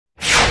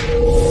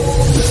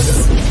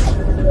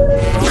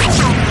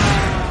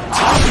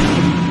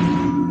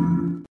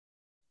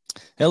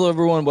Hello,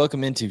 everyone.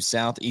 Welcome into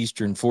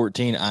Southeastern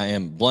 14. I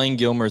am Blayne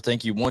Gilmer.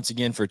 Thank you once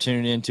again for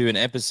tuning into an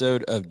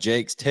episode of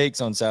Jake's Takes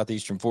on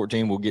Southeastern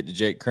 14. We'll get to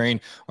Jake Crain,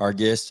 our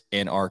guest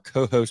and our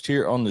co-host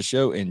here on the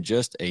show in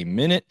just a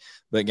minute.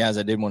 But, guys,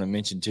 I did want to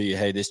mention to you,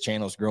 hey, this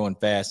channel is growing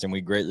fast, and we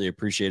greatly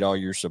appreciate all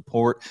your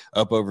support.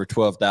 Up over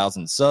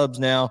 12,000 subs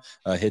now.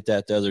 Hit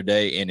that the other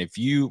day. And if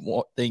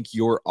you think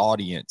your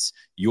audience,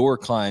 your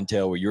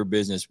clientele or your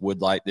business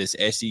would like this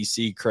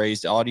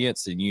SEC-crazed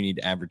audience, then you need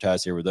to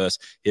advertise here with us.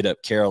 Hit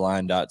up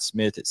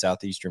caroline.smith at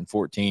Southeastern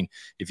 14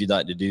 if you'd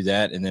like to do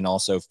that. And then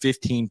also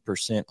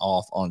 15%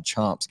 off on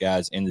Chomps,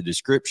 guys, in the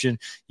description.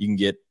 You can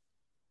get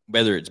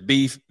whether it's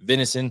beef,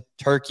 venison,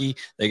 turkey.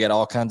 They got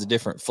all kinds of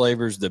different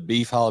flavors. The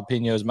beef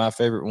jalapeno is my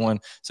favorite one.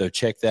 So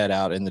check that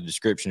out in the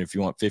description if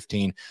you want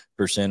 15%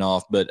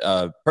 off. But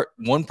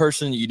one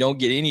person you don't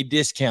get any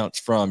discounts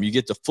from. You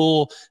get the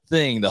full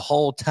thing the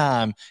whole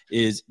time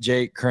is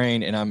Jake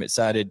Crain, and I'm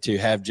excited to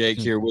have Jake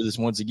here with us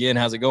once again.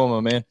 How's it going,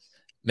 my man?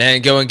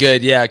 Man, going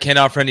good. Yeah, I can't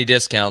offer any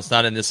discounts,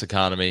 not in this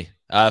economy.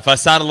 If I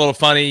sound a little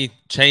funny,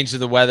 change to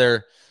the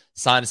weather,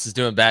 sinus is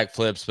doing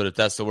backflips, but if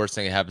that's the worst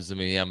thing that happens to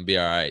me, I'm going to be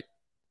all right.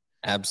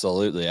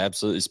 Absolutely,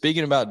 absolutely.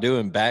 Speaking about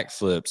doing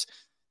backflips,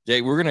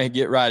 Jake, we're going to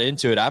get right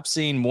into it. I've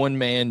seen one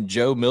man,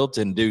 Joe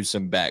Milton, do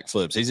some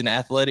backflips. He's an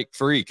athletic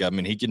freak. I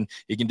mean, he can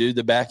do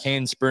the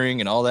backhand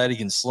spring and all that. He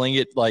can sling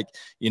it like,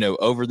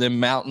 over them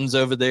mountains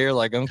over there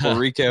like Uncle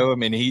Rico. I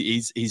mean,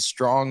 he's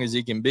strong as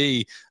he can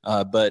be.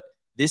 But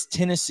this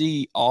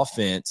Tennessee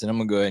offense, and I'm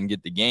going to go ahead and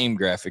get the game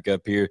graphic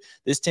up here.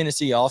 This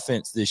Tennessee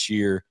offense this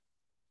year,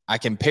 I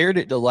compared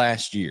it to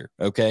last year,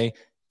 okay?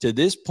 To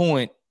this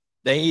point,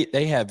 they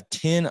have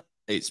 10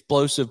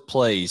 explosive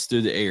plays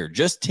through the air.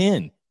 Just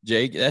 10,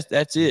 Jake.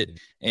 That's it.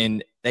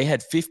 And they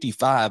had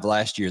 55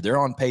 last year. They're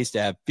on pace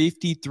to have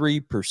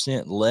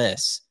 53%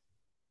 less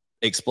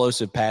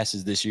explosive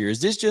passes this year. Is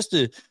this just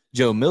a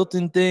Joe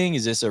Milton thing?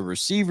 Is this a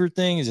receiver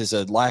thing? Is this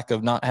a lack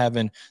of not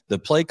having the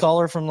play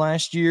caller from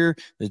last year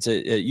that's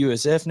at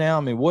USF now?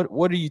 I mean,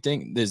 what do you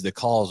think is the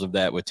cause of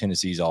that with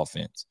Tennessee's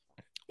offense?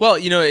 Well,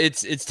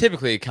 it's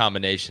typically a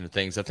combination of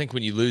things. I think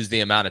when you lose the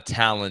amount of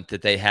talent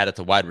that they had at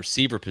the wide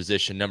receiver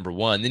position, number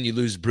one, then you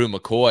lose Brew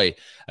McCoy,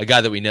 a guy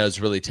that we know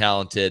is really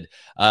talented,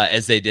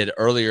 as they did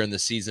earlier in the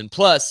season.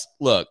 Plus,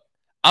 look,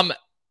 a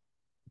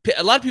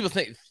lot of people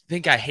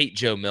think I hate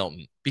Joe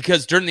Milton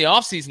because during the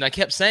offseason, I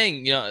kept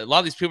saying, a lot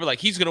of these people are like,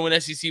 he's going to win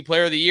SEC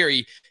Player of the Year.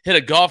 He hit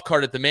a golf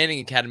cart at the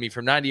Manning Academy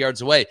from 90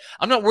 yards away.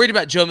 I'm not worried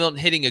about Joe Milton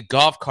hitting a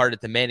golf cart at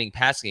the Manning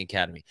Passing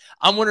Academy.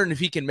 I'm wondering if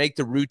he can make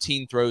the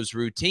routine throws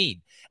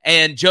routine.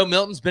 And Joe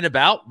Milton's been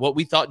about what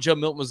we thought Joe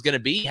Milton was going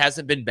to be.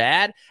 Hasn't been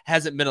bad.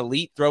 Hasn't been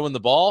elite throwing the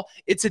ball.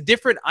 It's a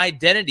different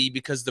identity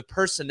because the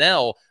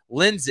personnel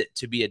lends it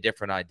to be a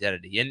different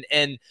identity.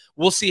 And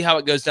we'll see how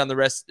it goes down through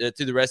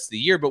the rest of the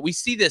year. But we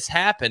see this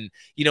happen,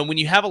 when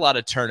you have a lot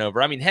of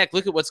turnover. I mean, heck,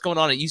 look at what's going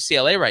on at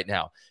UCLA right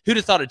now. Who'd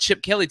have thought a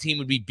Chip Kelly team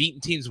would be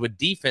beating teams with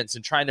defense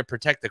and trying to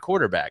protect the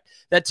quarterback?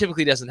 That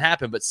typically doesn't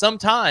happen. But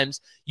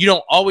sometimes you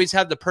don't always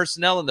have the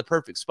personnel in the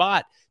perfect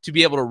spot to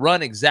be able to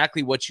run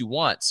exactly what you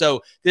want.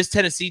 So this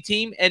Tennessee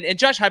team, and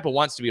Josh Heupel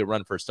wants to be a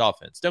run-first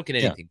offense. Don't get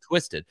anything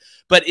twisted.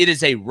 But it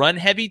is a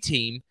run-heavy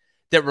team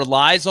that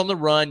relies on the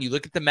run. You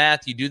look at the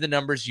math, you do the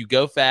numbers, you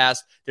go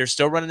fast. They're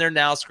still running their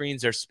now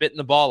screens. They're spitting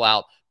the ball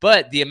out.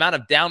 But the amount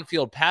of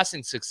downfield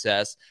passing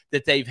success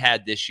that they've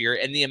had this year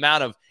and the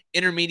amount of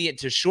intermediate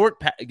to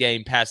short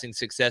game passing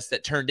success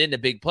that turned into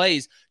big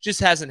plays just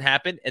hasn't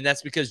happened. And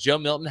that's because Joe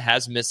Milton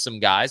has missed some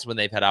guys when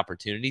they've had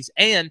opportunities,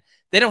 and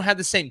they don't have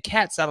the same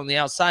cats out on the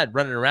outside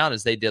running around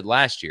as they did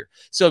last year.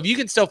 So if you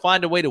can still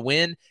find a way to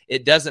win,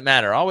 it doesn't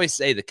matter. I always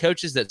say the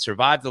coaches that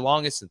survive the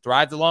longest and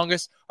thrive the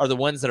longest are the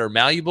ones that are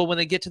malleable when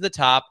they get to the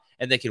top,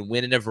 and they can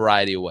win in a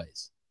variety of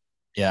ways.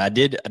 Yeah, I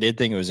did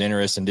think it was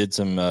interesting.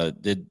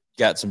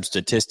 Got some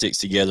statistics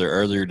together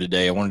earlier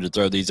today. I wanted to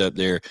throw these up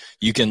there.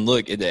 You can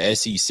look at the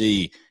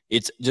SEC.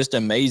 It's just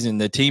amazing.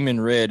 The team in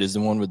red is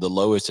the one with the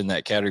lowest in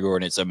that category,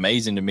 and it's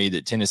amazing to me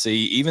that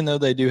Tennessee, even though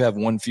they do have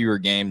one fewer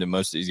game than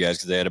most of these guys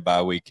because they had a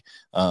bye week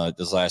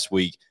this last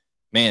week,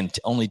 man,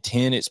 only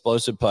 10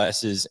 explosive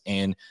passes,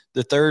 and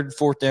the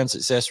fourth down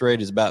success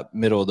rate is about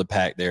middle of the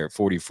pack there at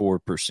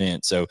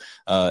 44%. So,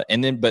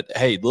 but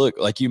hey, look,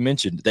 like you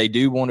mentioned, they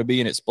do want to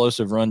be an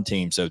explosive run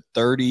team. So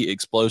 30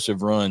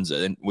 explosive runs,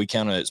 and we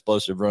count an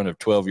explosive run of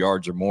 12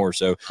 yards or more.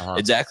 So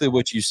exactly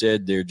what you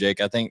said there,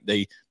 Jake. I think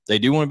they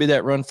do want to be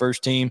that run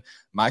first team.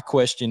 My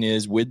question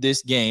is, with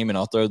this game, and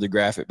I'll throw the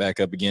graphic back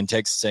up again,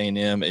 Texas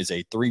A&M is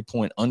a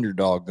 3-point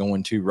underdog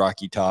going to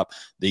Rocky Top.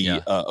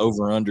 The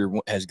over-under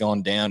has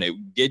gone down. It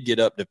did get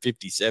up to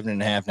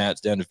 57.5. Now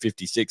it's down to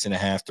 56.5,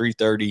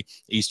 3:30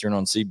 Eastern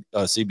on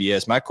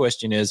CBS. My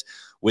question is,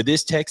 with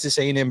this Texas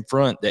A&M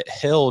front that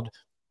held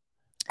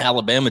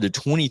Alabama to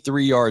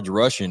 23 yards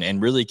rushing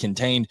and really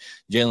contained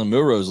Jalen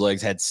Milroe's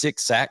legs, had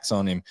 6 sacks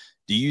on him,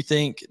 do you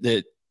think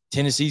that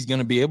Tennessee's going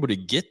to be able to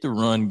get the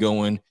run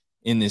going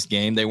in this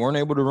game? They weren't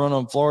able to run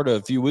on Florida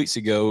a few weeks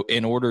ago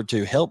in order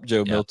to help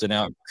Joe Milton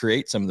out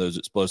create some of those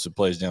explosive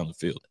plays down the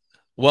field.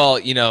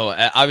 Well,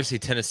 obviously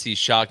Tennessee's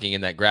shocking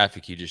in that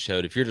graphic you just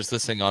showed. If you're just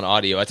listening on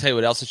audio, I tell you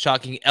what else is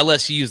shocking.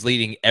 LSU is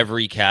leading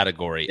every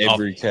category in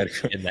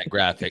that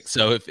graphic.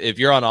 So if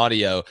you're on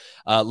audio,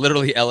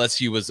 literally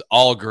LSU was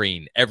all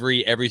green.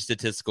 Every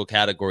statistical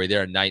category.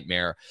 They're a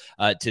nightmare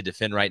to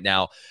defend right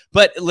now.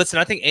 But listen,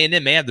 I think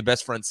A&M may have the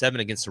best front seven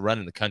against the run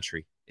in the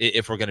country,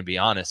 if we're going to be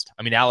honest.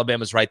 I mean,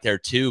 Alabama's right there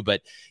too, but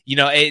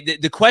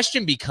the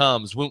question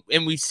becomes,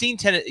 and we've seen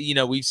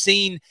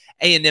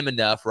A&M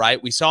enough,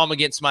 right? We saw them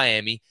against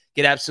Miami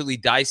get absolutely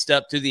diced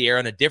up through the air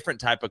on a different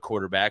type of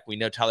quarterback. We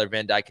know Tyler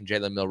Van Dyke and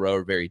Jalen Milroe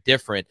are very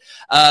different,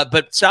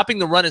 but stopping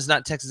the run is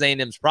not Texas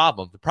A&M's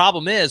problem. The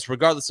problem is,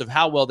 regardless of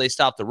how well they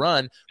stop the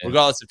run,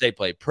 regardless if they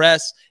play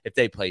press, if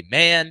they play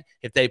man,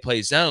 if they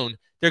play zone,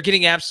 they're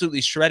getting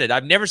absolutely shredded.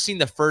 I've never seen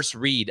the first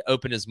read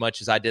open as much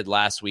as I did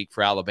last week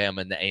for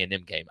Alabama in the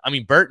A&M game. I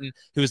mean, Burton,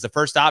 who was the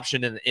first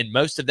option in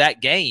most of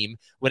that game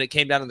when it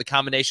came down to the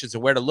combinations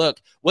of where to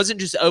look, wasn't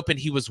just open,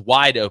 he was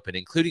wide open,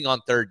 including on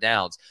third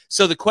downs.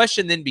 So the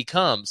question then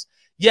becomes,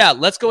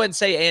 let's go ahead and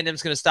say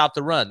A&M's going to stop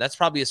the run. That's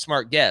probably a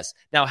smart guess.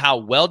 Now, how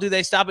well do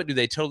they stop it? Do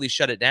they totally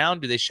shut it down?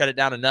 Do they shut it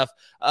down enough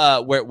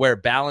where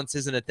balance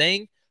isn't a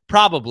thing?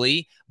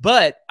 Probably,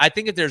 but I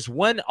think if there's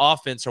one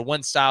offense or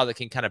one style that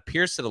can kind of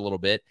pierce it a little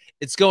bit,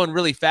 it's going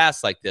really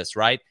fast like this,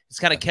 right? It's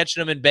kind of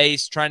catching them in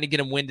base, trying to get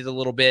them winded a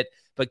little bit.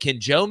 But can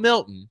Joe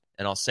Milton,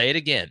 and I'll say it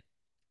again,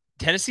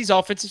 Tennessee's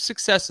offensive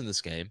success in this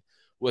game,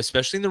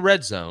 especially in the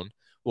red zone,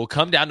 will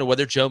come down to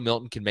whether Joe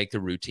Milton can make the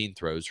routine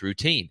throws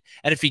routine.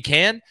 And if he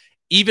can,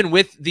 even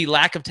with the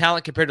lack of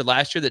talent compared to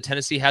last year that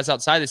Tennessee has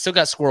outside, they still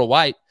got Squirrel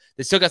White.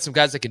 They still got some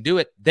guys that can do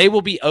it. They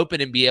will be open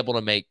and be able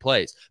to make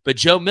plays. But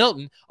Joe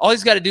Milton, all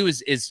he's got to do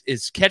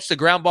is catch the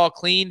ground ball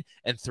clean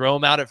and throw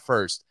him out at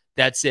first.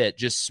 That's it.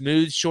 Just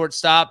smooth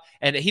shortstop.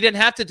 And he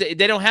didn't have to. They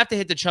don't have to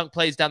hit the chunk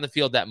plays down the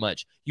field that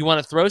much. You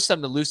want to throw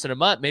something to loosen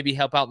him up, maybe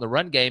help out in the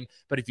run game.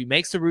 But if he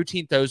makes the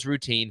routine throws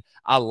routine,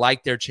 I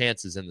like their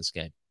chances in this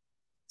game.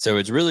 So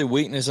it's really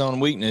weakness on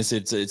weakness.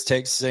 It's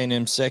Texas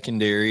A&M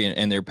secondary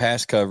and their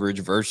pass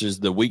coverage versus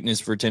the weakness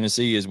for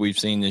Tennessee, as we've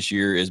seen this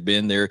year, has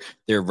been their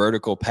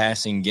vertical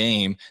passing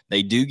game.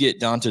 They do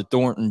get Donta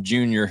Thornton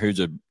Jr., who's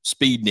a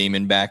speed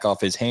demon, back off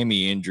his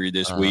hammy injury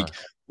this week.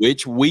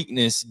 Which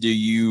weakness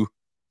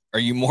are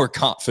you more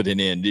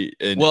confident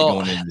in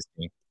going into this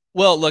game?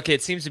 Well, look,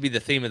 it seems to be the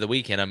theme of the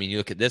weekend. I mean, you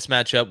look at this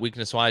matchup,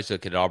 weakness-wise, you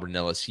look at Auburn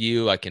and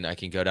LSU. I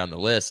can go down the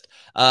list.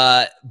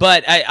 But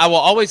I will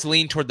always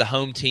lean toward the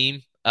home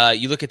team.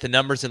 You look at the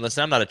numbers, and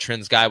listen, I'm not a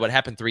trends guy. What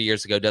happened 3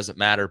 years ago doesn't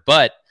matter.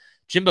 But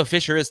Jimbo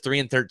Fisher is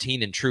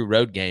 3-13 in true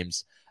road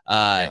games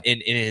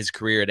in his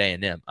career at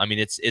A&M. I mean,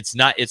 it's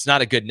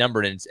not a good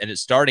number, and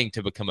it's starting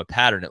to become a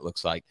pattern, it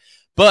looks like.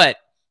 But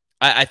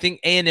I think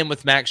A&M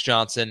with Max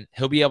Johnson,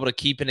 he'll be able to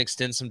keep and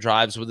extend some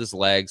drives with his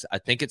legs. I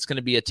think it's going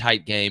to be a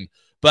tight game.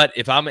 But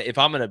if I'm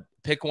going to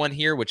pick one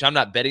here, which I'm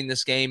not betting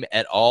this game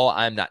at all,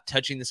 I'm not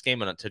touching this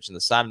game. I'm not touching the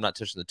side. I'm not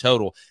touching the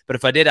total. But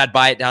if I did, I'd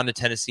buy it down to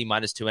Tennessee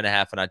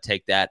 -2.5, and I'd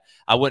take that.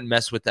 I wouldn't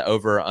mess with the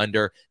over or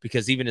under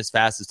because even as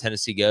fast as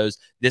Tennessee goes,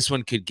 this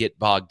one could get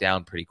bogged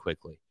down pretty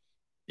quickly.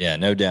 Yeah,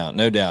 no doubt.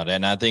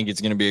 And I think it's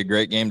going to be a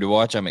great game to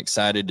watch. I'm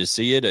excited to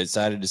see it.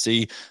 Excited to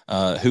see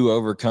who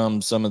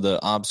overcomes some of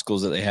the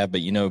obstacles that they have.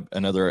 But,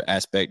 another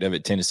aspect of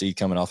it, Tennessee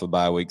coming off a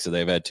bye week, so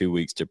they've had 2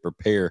 weeks to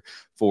prepare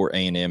for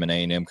A&M, and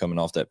A&M coming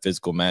off that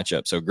physical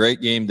matchup. So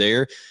great game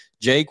there.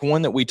 Jake,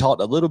 one that we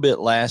talked a little bit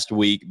last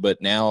week,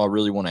 but now I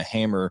really want to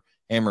hammer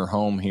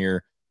home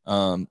here.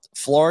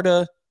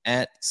 Florida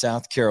at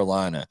South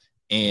Carolina.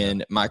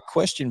 And my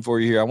question for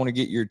you here, I want to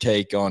get your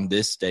take on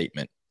this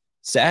statement.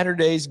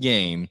 Saturday's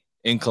game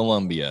in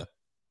Columbia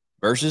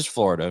versus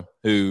Florida,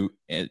 who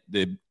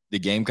the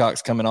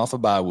Gamecocks coming off a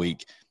bye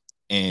week,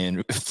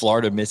 and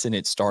Florida missing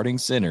its starting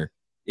center.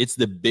 It's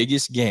the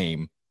biggest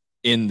game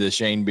in the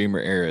Shane Beamer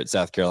era at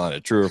South Carolina.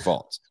 True or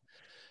false?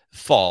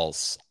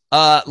 False.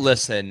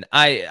 Listen,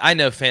 I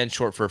know fans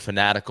short for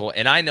fanatical,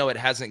 and I know it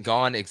hasn't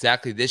gone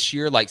exactly this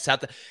year like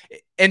South.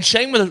 And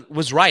Shane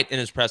was right in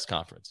his press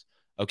conference.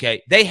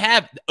 Okay, they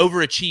have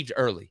overachieved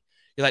early.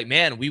 You're like,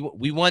 man, we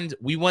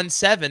won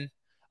 7.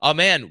 Oh,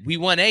 man, we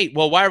won 8.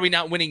 Well, why are we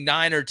not winning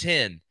 9 or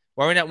 10?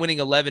 Why are we not winning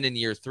 11 in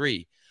year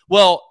 3?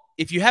 Well,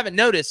 if you haven't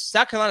noticed,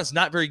 South Carolina's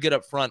not very good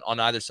up front on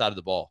either side of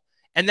the ball.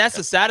 And that's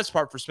the saddest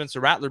part for Spencer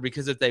Rattler,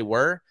 because if they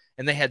were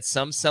and they had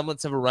some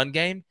semblance of a run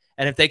game,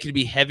 and if they could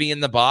be heavy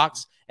in the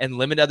box and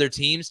limit other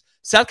teams,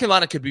 South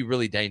Carolina could be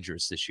really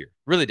dangerous this year.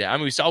 Really. I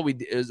mean, we saw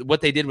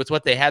what they did with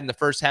what they had in the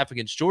first half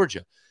against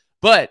Georgia,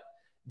 but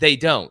they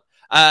don't.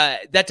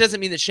 That doesn't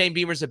mean that Shane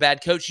Beamer's a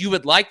bad coach. You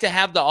would like to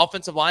have the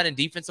offensive line and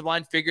defensive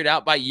line figured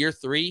out by year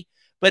 3.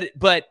 But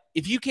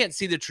if you can't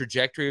see the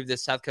trajectory of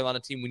this South Carolina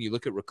team, when you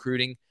look at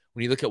recruiting,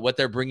 when you look at what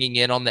they're bringing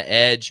in on the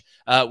edge,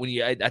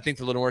 I think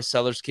the Lenore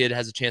Sellers kid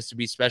has a chance to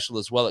be special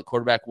as well at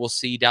quarterback. We'll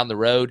see down the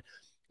road.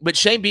 But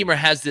Shane Beamer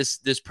has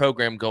this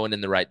program going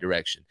in the right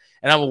direction.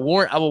 And I will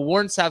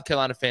warn South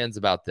Carolina fans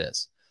about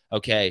this.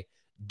 Okay.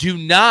 Do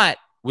not,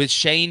 with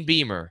Shane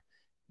Beamer,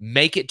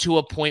 make it to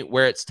a point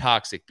where it's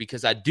toxic,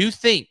 because I do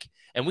think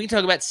and we can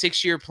talk about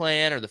 6-year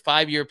plan or the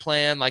 5-year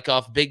plan, like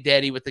off Big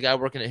Daddy with the guy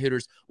working at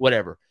Hooters,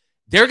 whatever.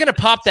 They're going to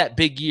pop that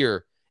big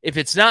year. If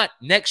it's not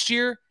next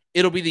year,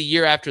 it'll be the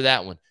year after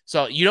that one.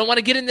 So you don't want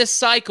to get in this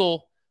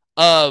cycle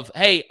of,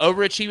 hey,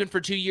 overachieving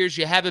for 2 years,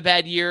 you have a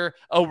bad year,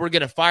 oh, we're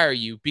going to fire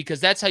you, because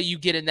that's how you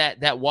get in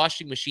that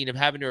washing machine of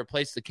having to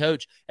replace the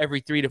coach every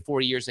 3 to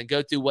 4 years and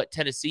go through what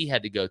Tennessee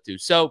had to go through.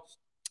 So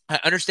I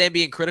understand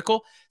being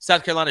critical.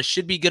 South Carolina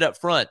should be good up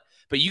front,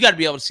 but you got to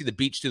be able to see the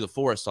beach through the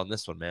forest on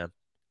this one, man.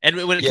 And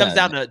when it comes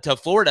down to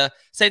Florida,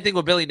 same thing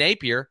with Billy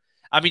Napier.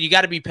 I mean, you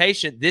got to be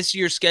patient. This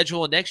year's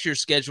schedule and next year's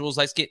schedule is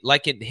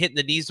like hitting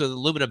the knees with an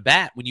aluminum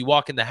bat when you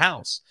walk in the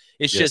house.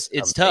 It's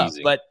it's tough,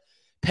 but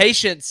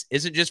patience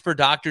isn't just for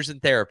doctors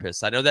and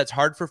therapists. I know that's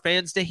hard for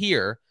fans to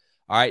hear.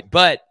 All right.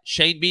 But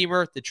Shane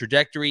Beamer, the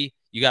trajectory,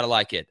 you got to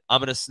like it.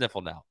 I'm going to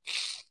sniffle now.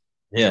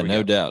 Yeah,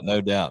 no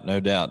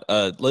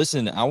doubt.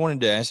 Listen, I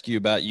wanted to ask you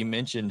about, you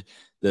mentioned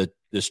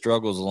the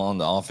struggles along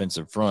the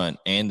offensive front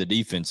and the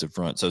defensive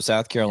front. So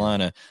South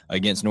Carolina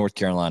against North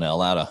Carolina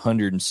allowed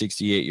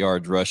 168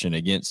 yards rushing,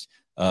 against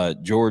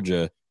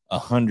Georgia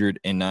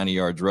 190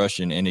 yards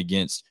rushing, and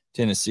against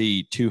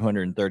Tennessee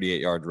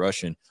 238 yards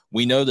rushing.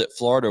 We know that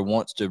Florida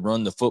wants to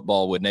run the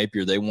football with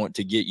Napier. They want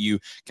to get you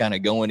kind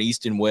of going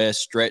east and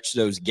west, stretch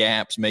those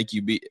gaps, make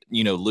you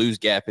lose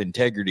gap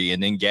integrity,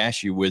 and then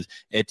gas you with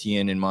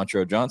Etienne and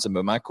Montrell Johnson.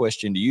 But my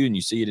question to you, and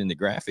you see it in the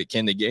graphic,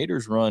 can the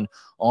Gators run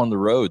on the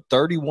road?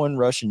 31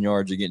 rushing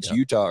yards against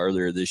Utah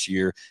earlier this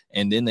year,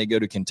 and then they go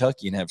to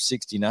Kentucky and have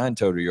 69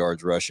 total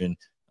yards rushing.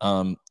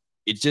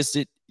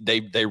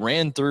 They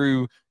ran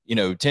through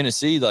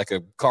Tennessee like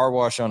a car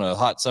wash on a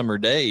hot summer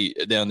day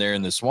down there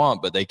in the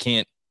swamp, but they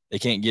can't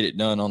get it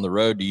done on the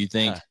road. Do you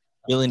think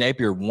Billy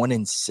Napier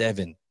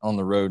 1-7 on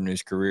the road in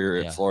his career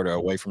at Florida,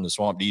 away from the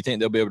swamp? Do you think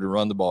they'll be able to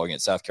run the ball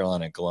against South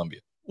Carolina and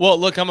Columbia? Well,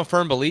 look, I'm a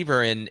firm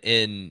believer in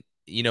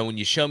when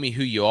you show me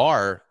who you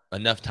are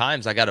enough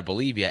times, I got to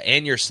believe you.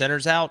 And your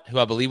center's out, who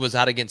I believe was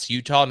out against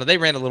Utah. Now, they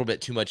ran a little bit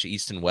too much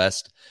east and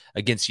west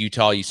against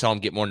Utah. You saw them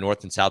get more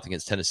north and south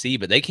against Tennessee,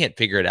 but they can't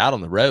figure it out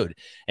on the road.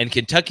 And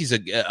Kentucky's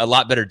a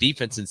lot better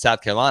defense than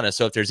South Carolina.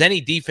 So if there's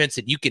any defense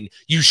that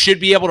you should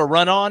be able to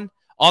run on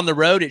the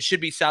road, it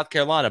should be South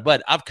Carolina.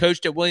 But I've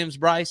coached at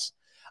Williams-Brice.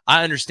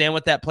 I understand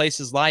what that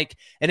place is like,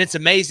 and it's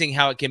amazing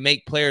how it can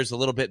make players a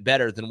little bit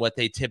better than what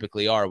they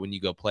typically are when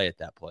you go play at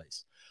that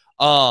place.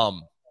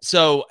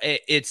 So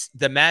it's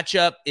the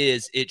matchup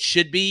it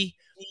should be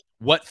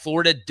what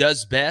Florida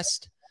does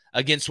best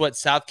against what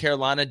South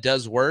Carolina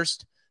does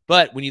worst.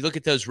 But when you look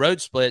at those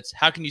road splits,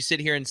 how can you sit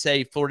here and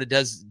say Florida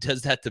does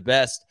that the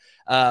best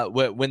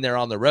when they're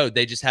on the road?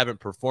 They just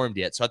haven't performed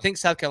yet. So I think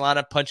South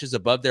Carolina punches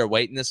above their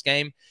weight in this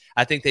game.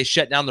 I think they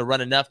shut down the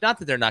run enough. Not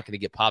that they're not going to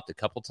get popped a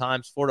couple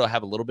times. Florida will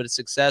have a little bit of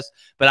success,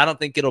 but I don't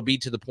think it'll be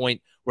to the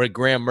point where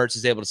Graham Mertz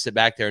is able to sit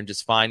back there and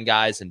just find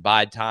guys and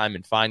bide time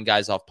and find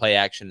guys off play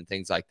action and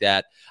things like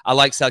that. I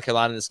like South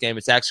Carolina in this game.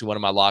 It's actually one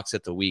of my locks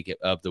at the week at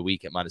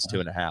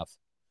 -2.5.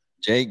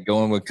 Jake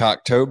going with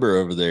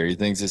Cocktober over there. He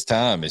thinks it's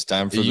time. It's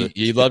time for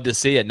you love to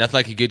see it. Nothing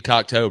like a good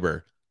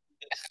Cocktober.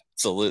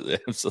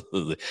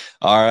 Absolutely.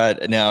 All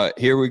right. Now,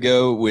 here we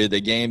go with a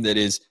game that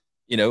is,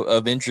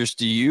 of interest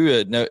to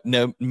you.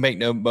 No, make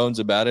no bones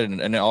about it.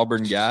 An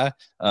Auburn guy,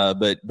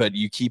 but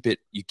you keep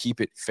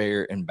it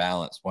fair and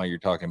balanced while you're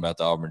talking about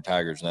the Auburn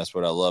Tigers, and that's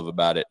what I love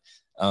about it.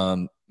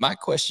 My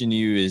question to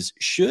you is: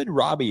 should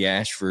Robbie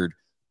Ashford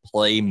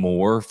play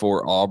more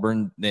for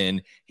Auburn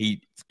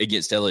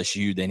against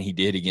LSU than he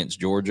did against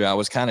Georgia? I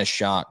was kind of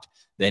shocked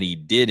that he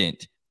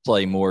didn't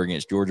play more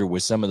against Georgia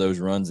with some of those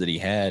runs that he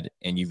had,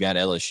 and you've got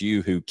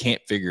LSU who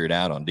can't figure it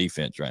out on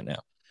defense right now.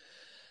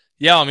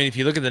 Yeah, I mean, if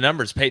you look at the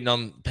numbers,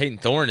 Peyton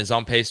Thorne is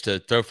on pace to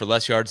throw for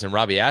less yards than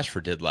Robbie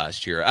Ashford did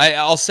last year.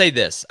 I'll say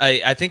this.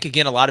 I think,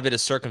 again, a lot of it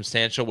is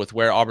circumstantial with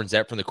where Auburn's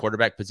at from the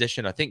quarterback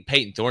position. I think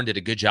Peyton Thorne did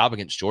a good job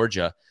against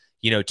Georgia,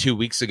 2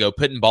 weeks ago,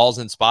 putting balls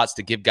in spots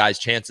to give guys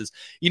chances.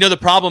 The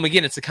problem,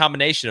 again, it's a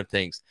combination of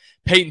things.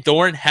 Peyton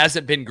Thorne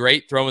hasn't been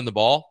great throwing the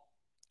ball.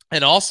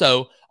 And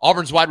also,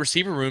 Auburn's wide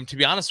receiver room, to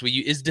be honest with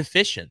you, is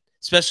deficient,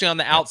 especially on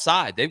the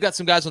outside. They've got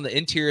some guys on the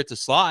interior at the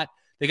slot.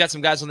 They got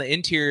some guys on the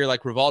interior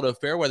like Rivaldo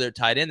Fairweather at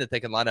tight end that they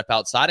can line up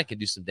outside and can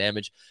do some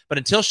damage. But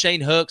until Shane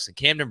Hooks and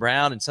Camden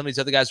Brown and some of these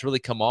other guys really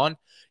come on,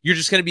 you're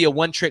just going to be a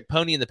one-trick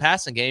pony in the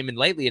passing game, and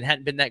lately it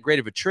hadn't been that great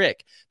of a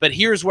trick. But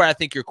here's where I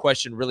think your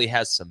question really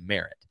has some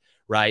merit,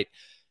 right?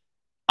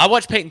 I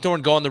watched Peyton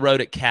Thorne go on the road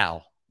at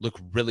Cal, look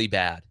really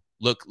bad,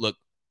 look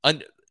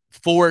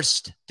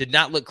forced, did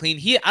not look clean.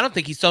 I don't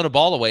think he's thrown a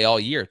ball away all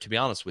year, to be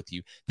honest with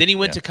you. Then he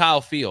went to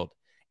Kyle Field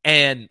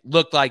and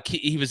looked like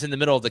he was in the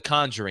middle of The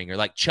Conjuring, or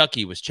like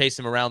Chucky was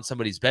chasing him around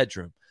somebody's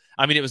bedroom.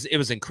 I mean, it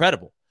was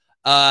incredible.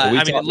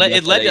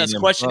 It led to us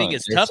questioning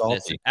his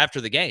toughness after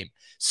the game.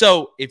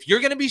 So if you're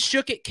going to be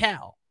shook at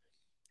Cal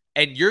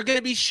and you're going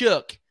to be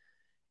shook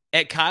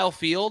at Kyle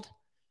Field,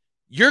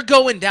 you're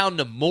going down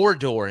to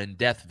Mordor in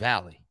Death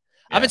Valley.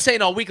 Yeah. I've been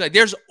saying all week, like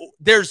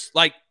there's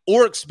like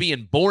orcs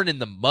being born in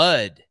the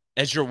mud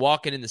as you're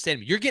walking in the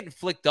stadium. You're getting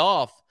flicked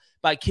off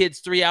by kids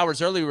 3 hours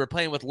early who were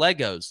playing with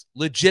Legos,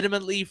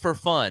 legitimately for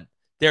fun.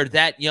 They're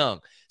that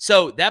young.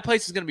 So that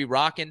place is going to be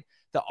rocking.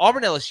 The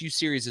Auburn LSU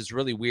series is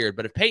really weird,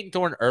 but if Peyton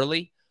Thorne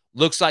early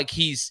looks like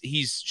he's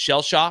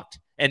shell-shocked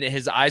and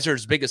his eyes are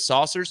as big as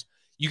saucers,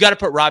 you got to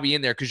put Robbie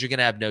in there because you're going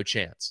to have no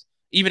chance,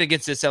 even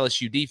against this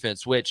LSU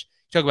defense, which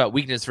talk about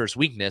weakness versus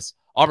weakness.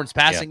 Auburn's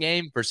passing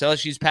game versus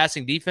LSU's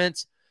passing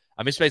defense.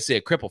 I mean, it's basically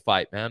a cripple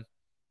fight, man.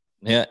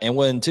 Yeah, and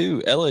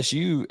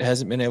LSU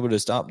hasn't been able to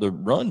stop the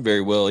run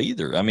very well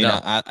either. I mean, No.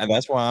 I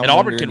that's why I'm. And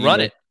Auburn can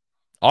run it.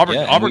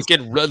 Auburn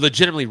can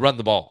legitimately run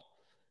the ball.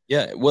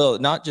 Yeah, well,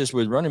 not just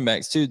with running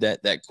backs too.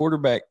 That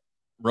quarterback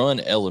run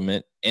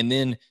element, and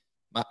then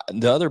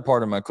the other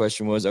part of my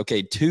question was,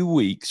 okay, 2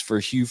 weeks for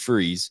Hugh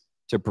Freeze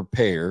to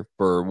prepare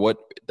for what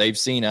they've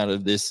seen out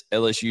of this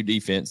LSU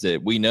defense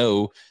that we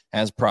know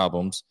has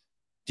problems.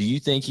 Do you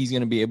think he's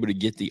going to be able to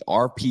get the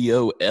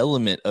RPO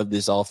element of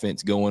this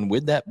offense going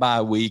with that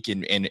bye week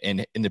and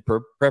in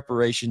the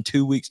preparation,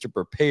 2 weeks to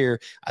prepare?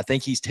 I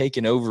think he's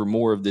taken over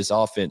more of this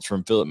offense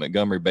from Philip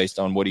Montgomery based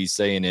on what he's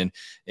saying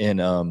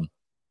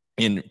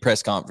in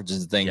press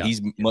conferences and things. Yeah.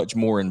 He's much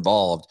more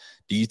involved.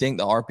 Do you think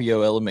the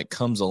RPO element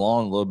comes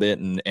along a little bit,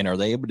 and are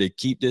they able to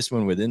keep this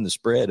one within the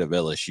spread of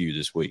LSU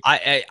this week?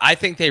 I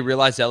think they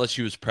realized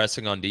LSU was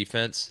pressing on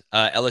defense.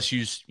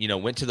 LSU's,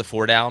 went to the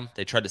 4 down.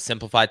 They tried to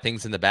simplify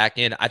things in the back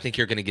end. I think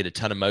you're going to get a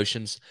ton of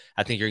motions.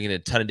 I think you're going to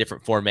get a ton of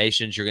different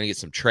formations. You're going to get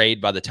some trade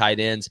by the tight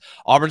ends.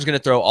 Auburn's going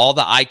to throw all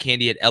the eye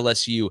candy at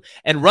LSU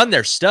and run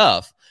their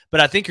stuff.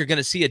 But I think you're going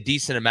to see a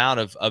decent amount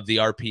of the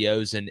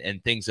RPOs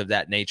and things of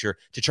that nature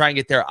to try and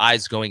get their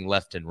eyes going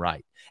left and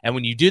right. And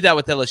when you do that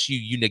with LSU,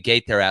 you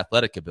negate their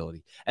athletic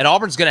ability. And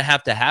Auburn's going to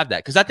have that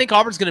because I think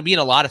Auburn's going to be in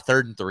a lot of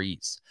 3rd and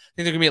 3s. I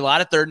think there's going to be a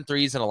lot of 3rd and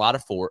 3s and a lot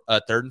of 3rd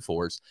and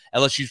 4s.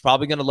 LSU's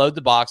probably going to load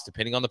the box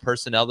depending on the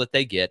personnel that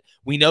they get.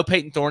 We know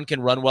Peyton Thorne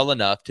can run well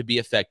enough to be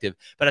effective,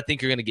 but I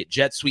think you're going to get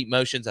jet sweep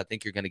motions. I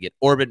think you're going to get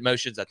orbit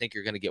motions. I think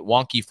you're going to get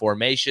wonky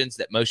formations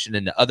that motion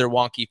into other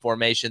wonky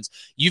formations.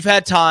 You've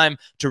had time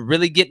to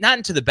really get not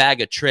into the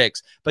bag of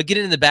tricks, but get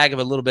into the bag of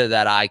a little bit of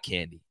that eye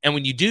candy. And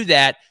when you do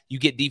that, you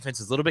get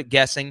defenses a little bit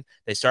guessing.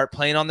 They start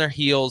playing on their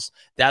heels.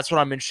 That's what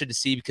I'm interested to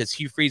see because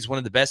Hugh Freeze, one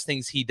of the best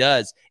things he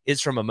does is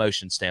from a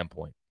motion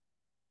standpoint.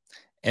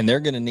 And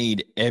they're going to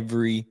need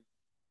every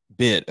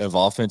bit of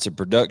offensive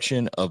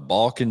production, of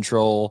ball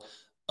control,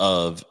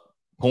 of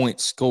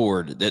points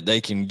scored that they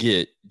can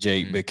get,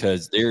 Jake,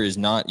 because there is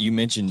not – you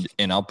mentioned,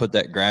 and I'll put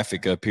that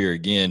graphic up here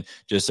again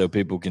just so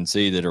people can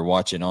see that are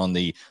watching on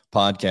the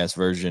podcast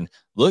version.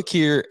 Look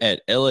here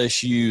at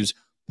LSU's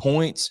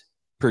points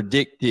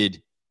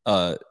predicted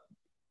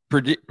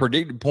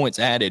predicted points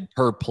added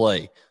per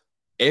play.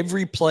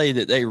 Every play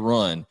that they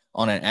run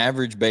on an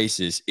average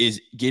basis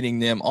is getting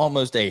them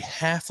almost a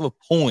half a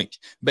point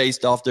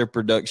based off their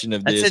production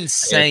of this. That's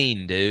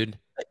insane, dude.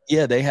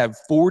 Yeah, they have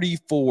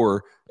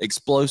 44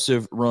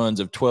 explosive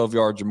runs of 12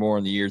 yards or more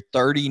in the year,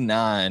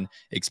 39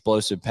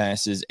 explosive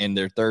passes, and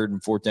their 3rd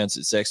and 4th down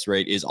success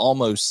rate is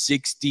almost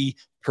 60%,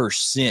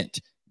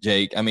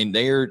 Jake. I mean,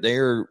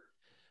 they're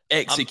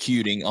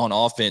executing on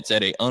offense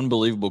at an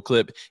unbelievable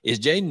clip. Is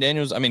Jaden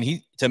Daniels, I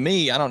mean, to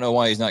me, I don't know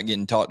why he's not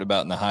getting talked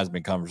about in the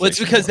Heisman conversation. Well, it's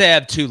because they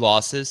have 2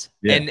 losses,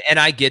 and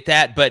I get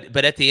that,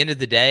 but at the end of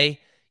the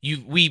day,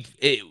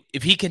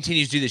 if he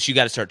continues to do this, you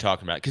got to start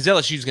talking about it because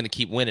LSU is going to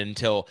keep winning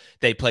until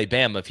they play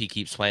Bama if he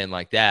keeps playing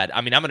like that. I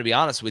mean, I'm going to be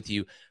honest with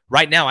you.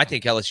 Right now, I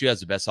think LSU has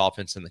the best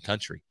offense in the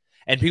country.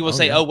 And people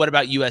say, oh, what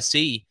about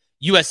USC?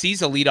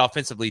 USC's a lead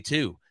offensively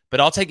too.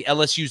 But I'll take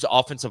LSU's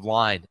offensive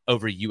line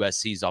over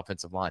USC's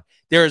offensive line.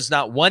 There is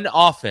not one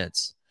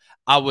offense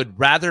I would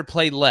rather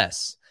play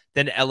less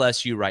than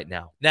LSU right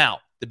now. Now,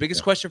 the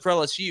biggest question for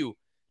LSU,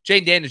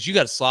 Jaden Daniels, you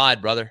got to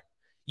slide, brother.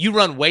 You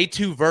run way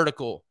too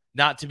vertical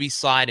not to be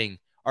sliding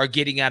or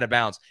getting out of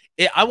bounds.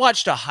 I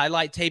watched a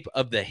highlight tape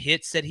of the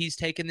hits that he's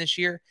taken this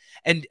year,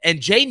 and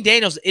Jaden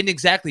Daniels isn't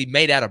exactly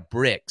made out of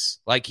bricks.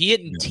 Like, he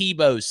isn't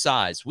Tebow's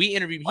size. We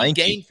interviewed him. He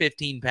gained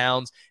 15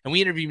 pounds, and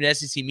we interviewed him in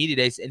SEC Media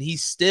Days, and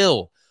he's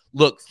still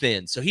look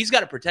thin. So he's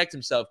got to protect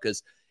himself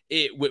because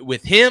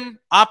with him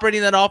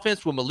operating that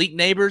offense with Malik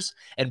Neighbors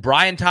and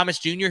Brian Thomas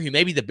Jr., who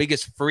may be the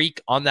biggest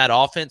freak on that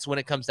offense when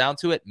it comes down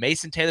to it.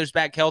 Mason Taylor's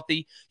back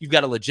healthy. You've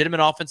got a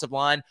legitimate offensive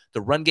line.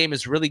 The run game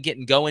is really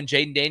getting going.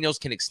 Jaden Daniels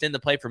can extend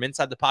the play from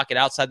inside the pocket,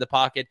 outside the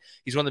pocket.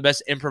 He's one of the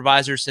best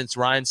improvisers since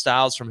Ryan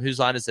Stiles from Whose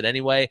Line Is It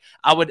Anyway?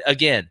 I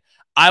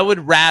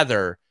would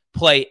rather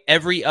play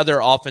every other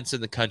offense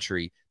in the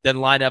country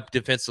than line up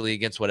defensively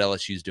against what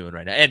LSU's doing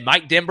right now. And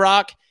Mike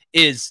Denbrock,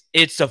 it's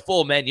a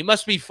full menu.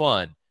 Must be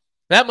fun.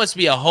 That must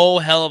be a whole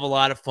hell of a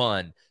lot of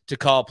fun to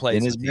call plays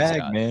in his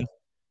bag, man.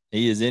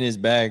 He is in his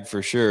bag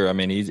for sure. I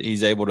mean,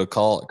 he's able to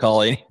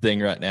call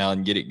anything right now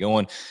and get it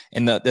going.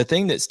 And the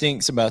thing that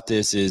stinks about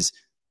this is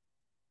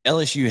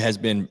LSU has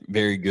been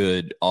very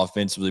good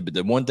offensively, but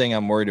the one thing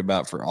I'm worried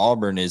about for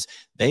Auburn is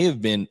they've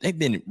been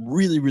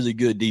really, really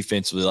good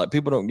defensively. Like,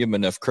 people don't give them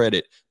enough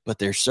credit, but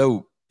they're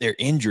so they're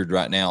injured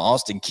right now.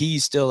 Austin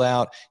Key's still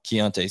out.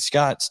 Keontae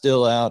Scott's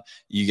still out.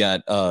 You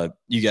got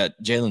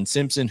Jalen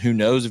Simpson, who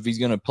knows if he's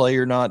going to play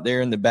or not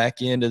there in the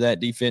back end of that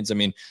defense. I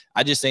mean,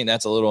 I just think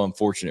that's a little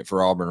unfortunate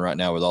for Auburn right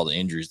now with all the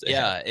injuries they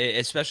have. Yeah,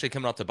 especially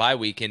coming off the bye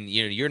week, and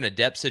you're in a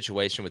depth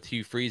situation with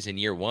Hugh Freeze in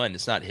year one.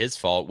 It's not his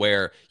fault.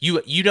 Where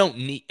you don't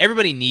need,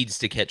 everybody needs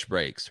to catch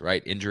breaks,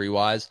 right? Injury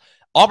wise,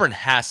 Auburn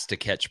has to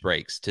catch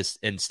breaks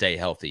and stay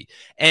healthy.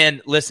 And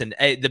listen,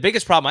 the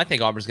biggest problem I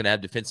think Auburn's going to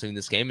have defensively in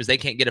this game is they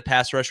can't get a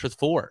pass rush with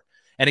 4.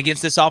 And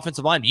against this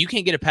offensive line, you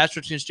can't get a pass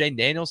rush against Jaden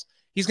Daniels,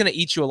 he's going to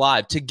eat you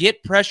alive. To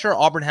get pressure,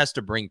 Auburn has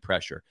to bring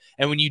pressure.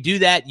 And when you do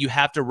that, you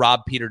have to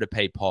rob Peter to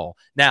pay Paul.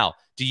 Now,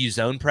 do you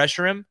zone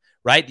pressure him,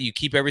 right? Do you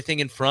keep everything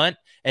in front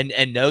and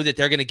know that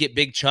they're going to get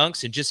big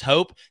chunks and just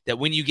hope that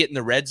when you get in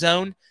the red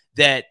zone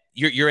that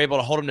you're able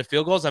to hold them to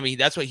field goals? I mean,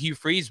 that's what Hugh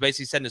Freeze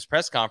basically said in his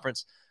press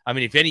conference. I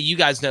mean, if any of you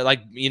guys know,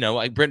 like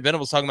Brent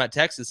Venables talking about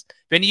Texas, if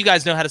any of you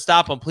guys know how to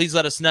stop them, please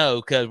let us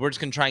know, because we're just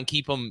going to try and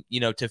keep them,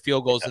 to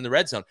field goals in the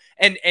red zone.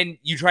 And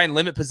you try and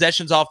limit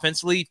possessions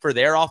offensively for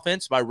their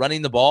offense by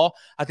running the ball.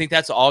 I think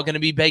that's all going to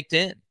be baked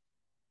in.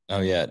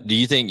 Oh, yeah. Do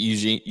you think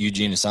Eugene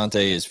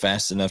Asante is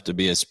fast enough to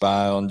be a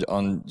spy on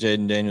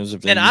Jaden Daniels?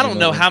 And I don't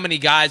know how many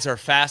guys are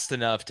fast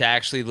enough to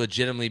actually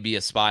legitimately be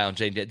a spy on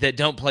Jaden that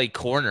don't play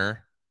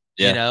corner.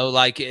 Yeah.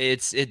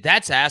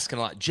 That's asking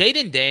a lot.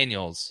 Jaden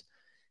Daniels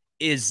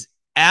is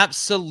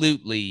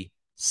absolutely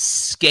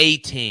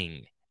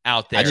skating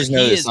out there. I just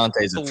know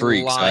Asante's a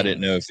freak, so I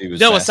didn't know if he was.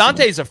 No,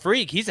 Asante's a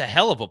freak. He's a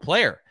hell of a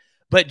player.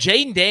 But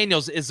Jaden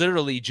Daniels is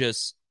literally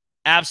just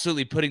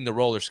absolutely putting the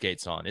roller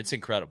skates on. It's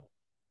incredible.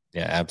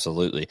 Yeah,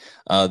 absolutely.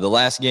 The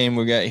last game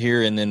we got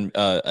here, and then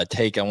a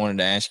take I wanted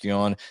to ask you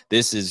on.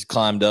 This has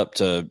climbed up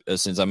to,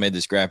 since I made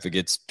this graphic,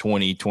 it's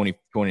 20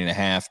 and a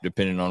half,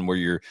 depending on where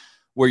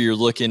you're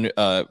looking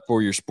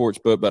for your sports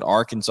book. But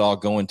Arkansas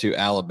going to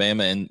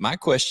Alabama. And my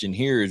question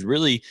here is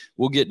really,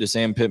 we'll get to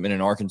Sam Pittman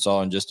in Arkansas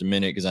in just a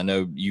minute, because I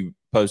know you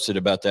posted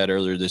about that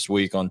earlier this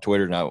week on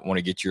Twitter, and I want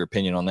to get your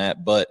opinion on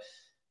that. But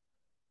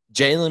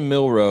Jalen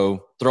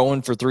Milroe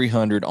throwing for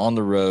 300 on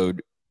the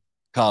road,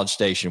 College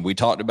Station. We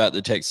talked about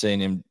the Texas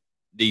A&M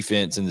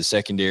defense and the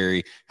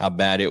secondary, how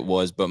bad it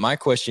was. But my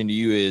question to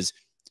you is,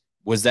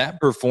 was that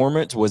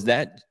performance, was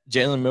that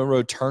Jalen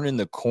Milroe turning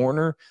the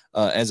corner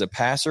as a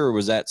passer, or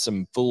was that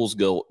some fool's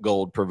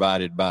gold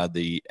provided by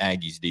the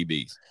Aggies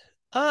DBs?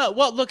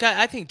 Well, look,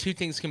 I think two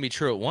things can be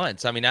true at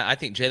once. I mean, I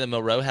think Jalen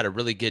Milroe had a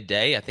really good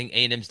day. I think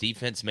A&M's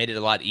defense made it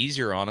a lot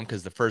easier on him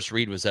because the first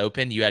read was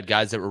open. You had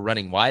guys that were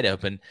running wide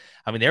open.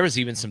 I mean, there was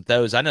even some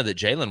throws I know that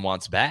Jalen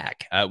wants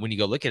back when you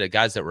go look at it,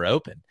 guys that were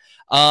open.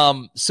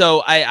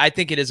 So I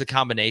think it is a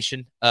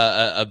combination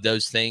of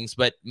those things.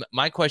 But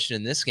my question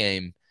in this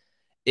game,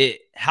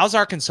 how's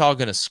Arkansas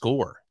going to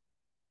score?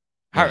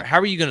 How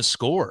are you going to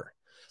score?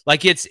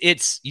 Like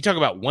it's you talk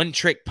about one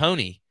trick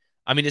pony.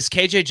 I mean, it's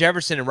KJ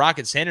Jefferson and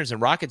Rocket Sanders,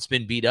 and Rocket's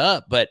been beat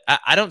up, but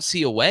I don't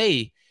see a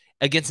way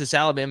against this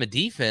Alabama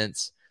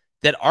defense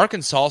that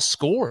Arkansas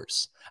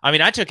scores. I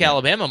mean, I took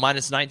Alabama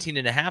minus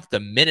 19.5 the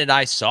minute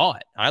I saw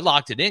it. I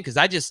locked it in because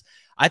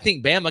I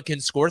think Bama can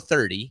score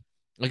 30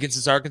 against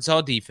this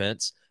Arkansas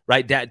defense,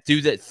 right? That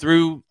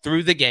through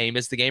the game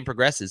as the game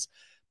progresses.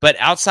 But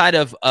outside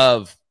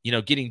of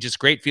getting just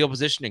great field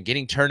position and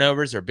getting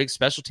turnovers or big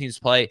special teams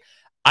play,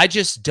 I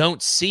just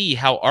don't see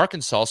how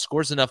Arkansas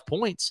scores enough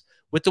points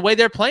with the way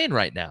they're playing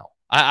right now.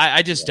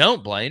 I just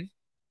don't, Blayne.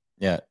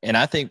 Yeah, and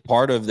I think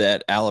part of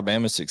that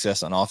Alabama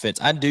success on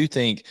offense, I do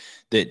think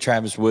that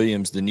Travis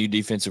Williams, the new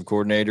defensive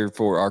coordinator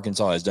for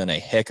Arkansas, has done a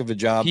heck of a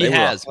job.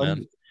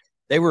 Man.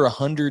 They were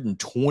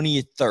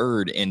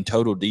 123rd in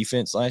total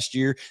defense last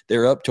year.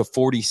 They're up to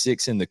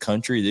 46 in the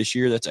country this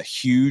year. That's a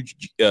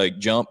huge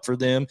jump for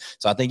them.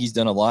 So I think he's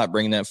done a lot,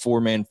 bringing that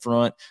four-man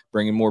front,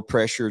 bringing more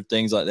pressure,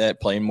 things like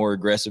that, playing more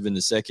aggressive in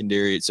the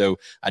secondary. So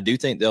I do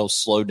think they'll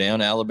slow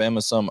down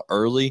Alabama some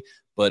early,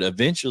 but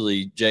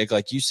eventually, Jake,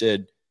 like you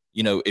said,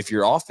 if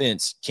your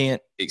offense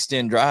can't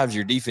extend drives,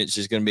 your defense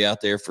is going to be out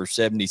there for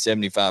 70,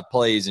 75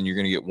 plays, and you're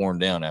going to get worn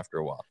down after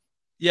a while.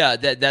 Yeah,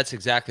 that's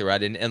exactly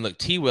right. And look,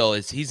 T-Will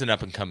he's an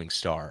up-and-coming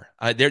star.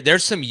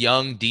 There's some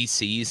young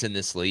DCs in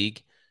this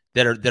league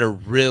that are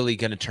really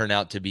going to turn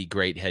out to be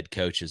great head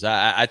coaches.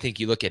 I think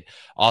you look at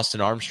Austin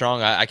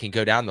Armstrong. I can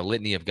go down the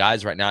litany of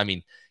guys right now. I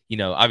mean,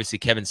 obviously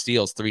Kevin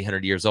Steele's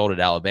 300 years old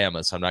at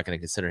Alabama, so I'm not going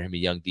to consider him a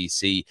young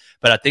DC.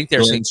 But I think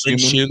there's Glenn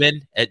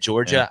Schumann at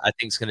Georgia. I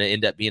think is going to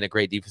end up being a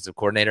great defensive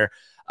coordinator.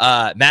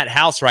 Matt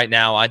House right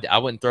now, I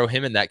wouldn't throw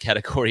him in that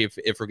category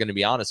if we're going to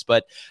be honest.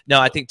 But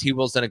no, I think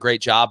T-Will's done a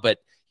great job. But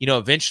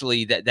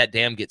eventually that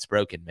dam gets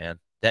broken, man.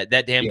 That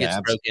dam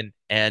gets broken,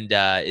 and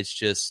it's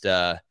just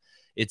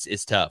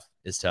it's tough.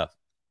 It's tough.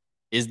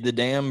 Is the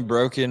dam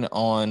broken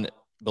on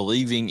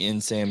believing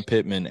in Sam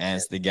Pittman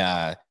as the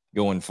guy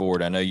going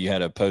forward? I know you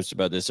had a post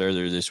about this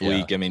earlier this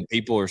week. I mean,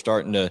 people are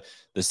the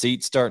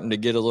seats starting to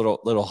get a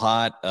little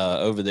hot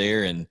over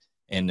there, and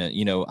And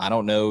I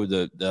don't know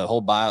the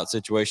whole buyout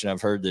situation.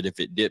 I've heard that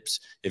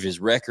if his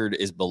record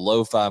is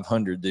below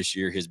 500 this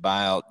year, his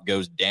buyout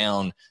goes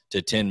down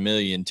to 10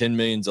 million. 10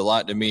 million's a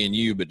lot to me and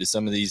you, but to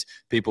some of these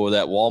people with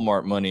that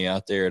Walmart money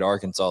out there at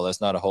Arkansas,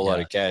 that's not a whole lot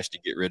of cash to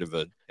get rid of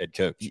a head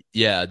coach.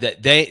 Yeah,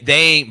 they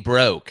ain't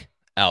broke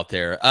out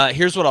there.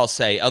 Here's what I'll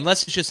say.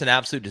 Unless it's just an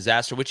absolute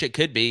disaster, which it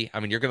could be. I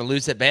mean, you're going to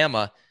lose at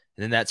Bama,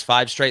 and then that's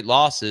 5 straight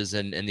losses,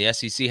 and the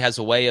SEC has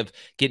a way of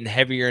getting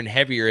heavier and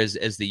heavier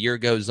as the year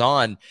goes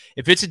on.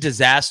 If it's a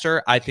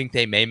disaster, I think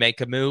they may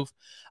make a move.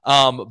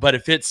 But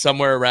if it's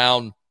somewhere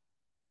around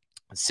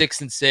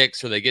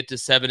 6-6, or they get to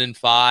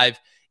 7-5,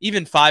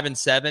 even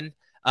 5-7,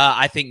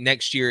 I think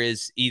next year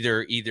is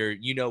either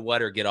you know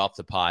what, or get off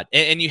the pot.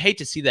 And you hate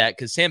to see that,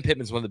 because Sam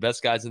Pittman's one of the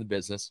best guys in the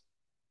business.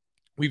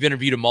 We've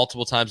interviewed him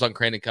multiple times on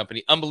Crain and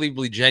Company.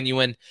 Unbelievably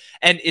genuine.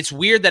 And it's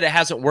weird that it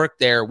hasn't worked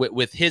there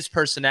with his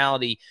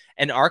personality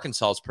and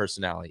Arkansas's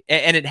personality.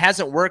 And it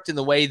hasn't worked in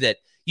the way that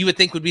you would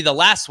think would be the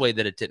last way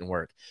that it didn't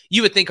work.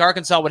 You would think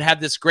Arkansas would have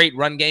this great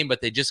run game,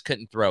 but they just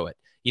couldn't throw it.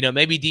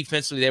 Maybe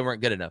defensively they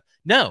weren't good enough.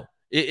 No,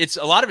 it's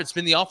a lot of it's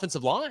been the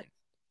offensive line.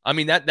 I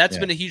mean, that's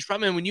been a huge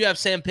problem. And when you have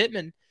Sam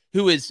Pittman,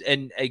 who is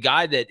a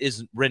guy that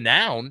is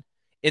renowned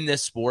in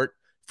this sport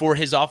for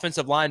his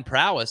offensive line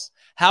prowess,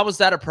 how is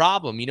that a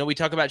problem? We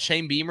talk about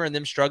Shane Beamer and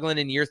them struggling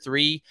in year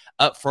 3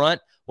 up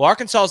front. Well,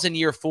 Arkansas is in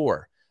year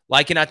 4.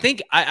 And I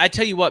think, I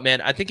tell you what,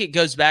 man, I think it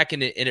goes back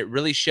and it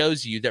really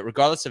shows you that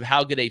regardless of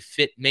how good a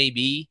fit may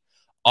be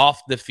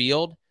off the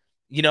field,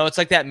 it's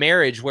like that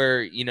marriage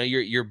where,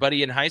 your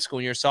buddy in high school,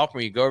 when you're a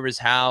sophomore, you go over his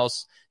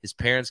house, his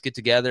parents get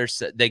together,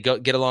 they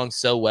get along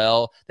so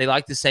well. They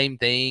like the same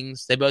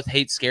things. They both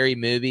hate scary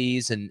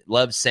movies and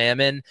love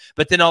salmon.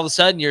 But then all of a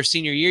sudden, your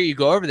senior year, you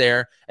go over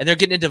there and they're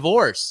getting a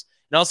divorce.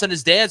 And all of a sudden,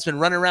 his dad's been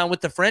running around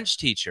with the French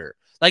teacher.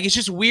 It's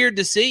just weird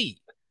to see.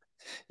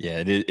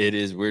 Yeah, it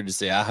is weird to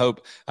see. I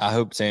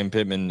hope Sam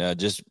Pittman,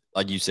 just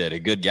like you said, a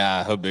good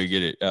guy. I hope they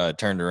get it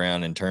turned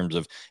around in terms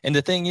of. And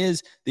the thing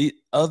is,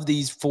 of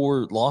these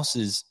 4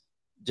 losses,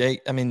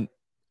 Jake, I mean,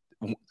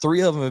 3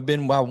 of them have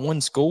been by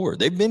 1 score.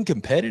 They've been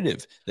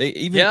competitive. They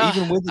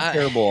even with a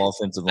terrible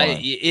offensive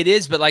line. It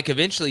is, but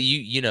eventually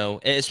you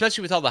know,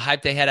 especially with all the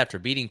hype they had after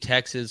beating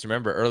Texas.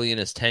 Remember early in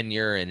his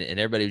tenure, and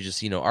everybody was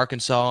just,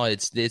 Arkansas,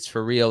 it's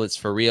for real, it's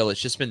for real. It's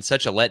just been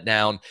such a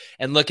letdown.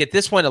 And look, at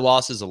this point, a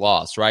loss is a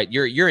loss, right?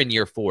 You're in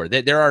year 4.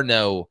 There are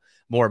no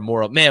more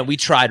moral. Man, we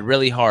tried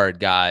really hard,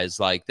 guys.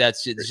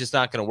 It's just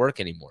not going to work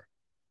anymore.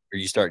 Or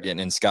you start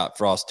getting in Scott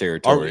Frost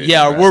territory.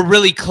 Or we're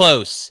really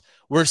close.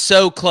 We're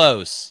so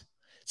close.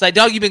 It's like,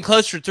 dog, you've been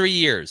close for 3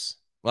 years.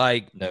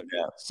 No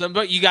doubt.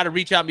 But you got to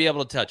reach out and be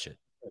able to touch it.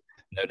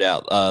 No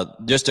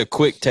doubt. Just a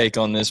quick take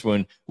on this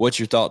one. What's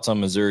your thoughts on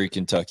Missouri,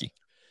 Kentucky?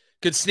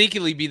 Could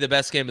sneakily be the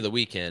best game of the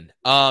weekend.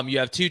 You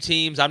have 2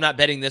 teams. I'm not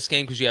betting this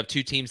game because you have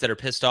 2 teams that are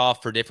pissed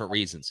off for different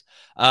reasons.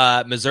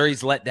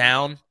 Missouri's let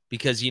down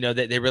because,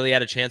 they really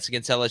had a chance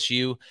against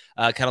LSU.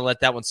 Kind of let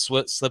that one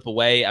slip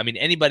away. I mean,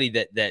 anybody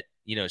that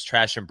is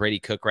trashing Brady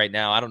Cook right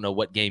now, I don't know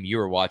what game you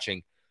were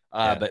watching.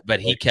 But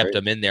he kept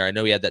them in there. I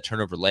know he had that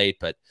turnover late,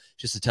 but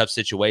just a tough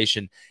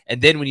situation. And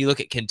then when you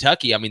look at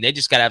Kentucky, I mean, they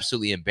just got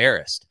absolutely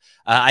embarrassed.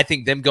 I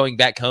think them going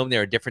back home,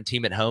 they're a different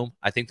team at home.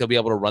 I think they'll be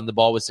able to run the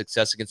ball with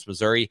success against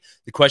Missouri.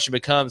 The question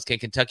becomes, can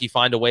Kentucky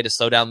find a way to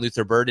slow down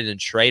Luther Burden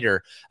and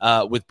Schrader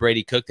with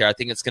Brady Cook there? I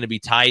think it's going to be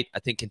tight. I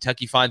think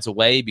Kentucky finds a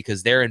way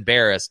because they're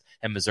embarrassed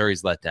and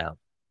Missouri's let down.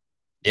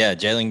 Yeah,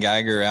 Jalen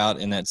Geiger out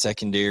in that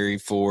secondary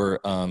for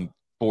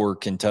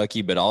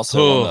Kentucky, but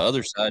also on the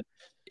other side,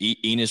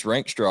 Enos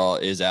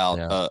Rankstraw is out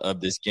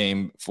of this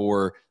game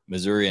for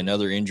Missouri.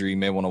 Another injury you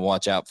may want to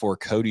watch out for.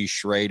 Cody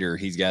Schrader,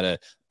 he's got a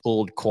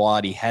pulled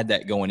quad. He had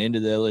that going into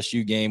the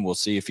LSU game. We'll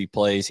see if he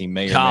plays. He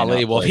may or may not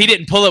play. Well, he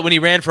didn't pull it when he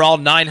ran for all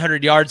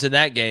 900 yards in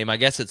that game. I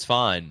guess it's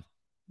fine.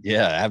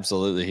 Yeah,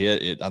 absolutely. He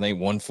hit it, I think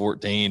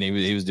 114.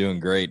 He was doing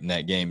great in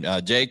that game.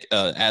 Jake,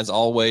 as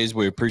always,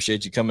 we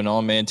appreciate you coming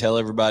on, man. Tell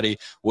everybody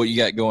what you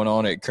got going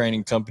on at Crain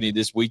and Company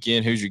this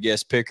weekend. Who's your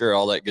guest picker?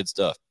 All that good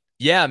stuff.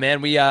 Yeah,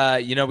 man, we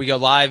we go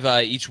live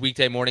each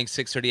weekday morning,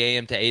 6:30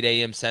 a.m. to 8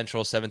 a.m.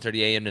 Central, 7:30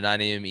 a.m. to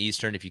 9 a.m.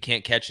 Eastern. If you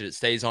can't catch it, it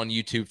stays on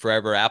YouTube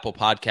forever. Apple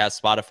Podcasts,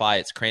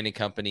 Spotify. It's Crain and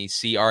Company,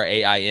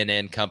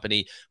 Crainn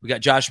Company. We got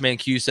Josh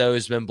Mancuso,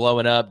 who's been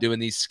blowing up doing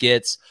these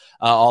skits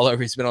all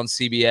over. He's been on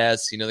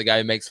CBS. The guy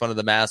who makes fun of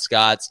the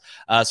mascots.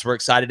 So we're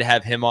excited to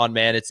have him on,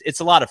 man. It's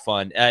a lot of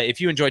fun.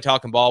 If you enjoy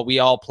talking ball, we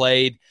all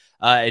played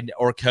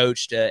or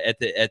coached at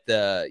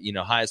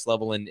the highest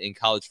level in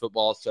college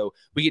football. So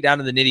we get down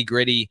to the nitty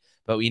gritty.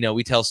 But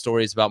we tell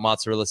stories about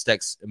mozzarella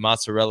sticks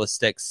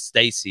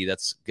Stacy.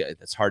 That's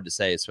hard to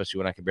say, especially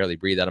when I can barely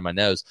breathe out of my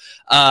nose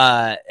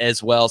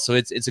as well. So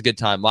it's a good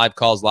time. Live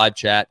calls, live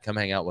chat. Come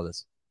hang out with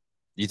us.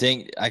 You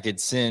think I could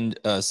send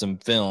some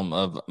film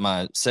of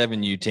my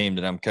 7U team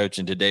that I'm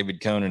coaching to David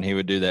Conan? He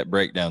would do that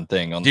breakdown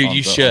thing on. Dude,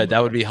 you should.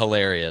 That would be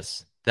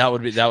hilarious. That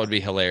would be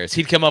hilarious.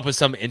 He'd come up with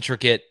some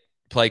intricate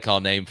play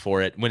call name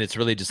for it when it's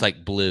really just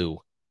like blue.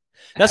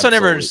 That's what I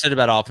never understood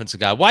about offensive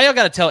guy. Why y'all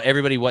got to tell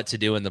everybody what to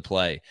do in the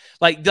play?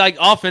 Like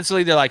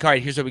offensively, they're like, all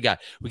right, here's what we got.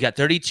 We got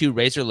 32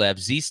 razor left,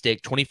 Z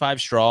stick,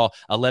 25 straw,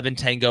 11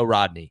 tango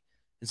Rodney.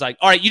 It's like,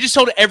 all right, you just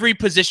told every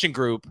position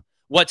group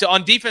what to.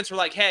 On defense, we're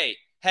like, hey,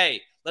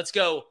 let's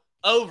go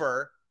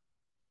over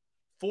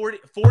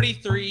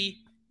 43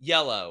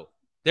 yellow.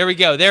 There we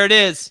go. There it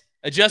is.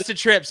 Adjusted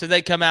trips, so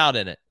they come out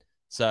in it.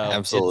 So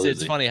absolutely,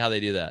 it's funny how they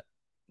do that.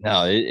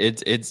 No,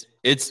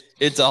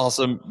 it's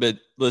awesome. But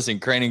listen,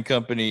 Crain &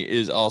 Company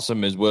is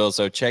awesome as well.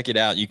 So check it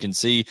out. You can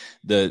see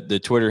the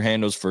Twitter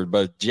handles for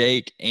both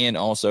Jake and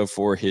also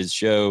for his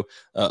show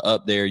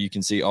up there. You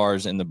can see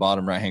ours in the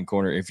bottom right-hand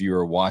corner if you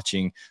are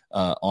watching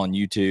on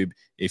YouTube.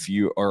 If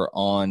you are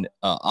on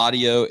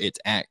audio, it's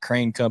at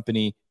Crain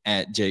Company,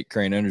 at Jake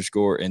Crain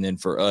 _. And then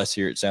for us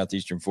here at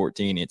Southeastern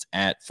 14, it's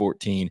at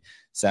 14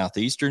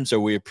 Southeastern. So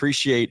we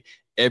appreciate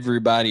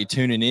everybody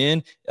tuning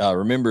in.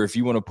 Remember, if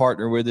you want to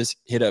partner with us,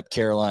 hit up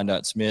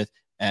caroline.smith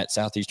at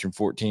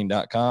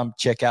southeastern14.com.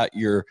 Check out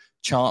your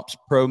Chomps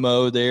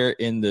promo there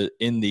in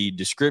the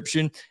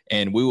description,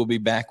 and we will be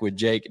back with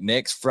Jake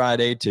next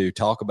Friday to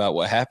talk about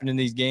what happened in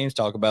these games,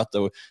 talk about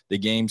the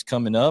games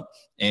coming up.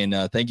 And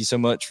thank you so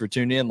much for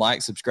tuning in.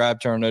 Like,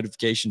 subscribe, turn on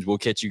notifications. We'll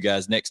catch you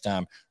guys next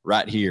time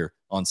right here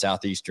on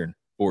Southeastern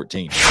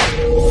 14.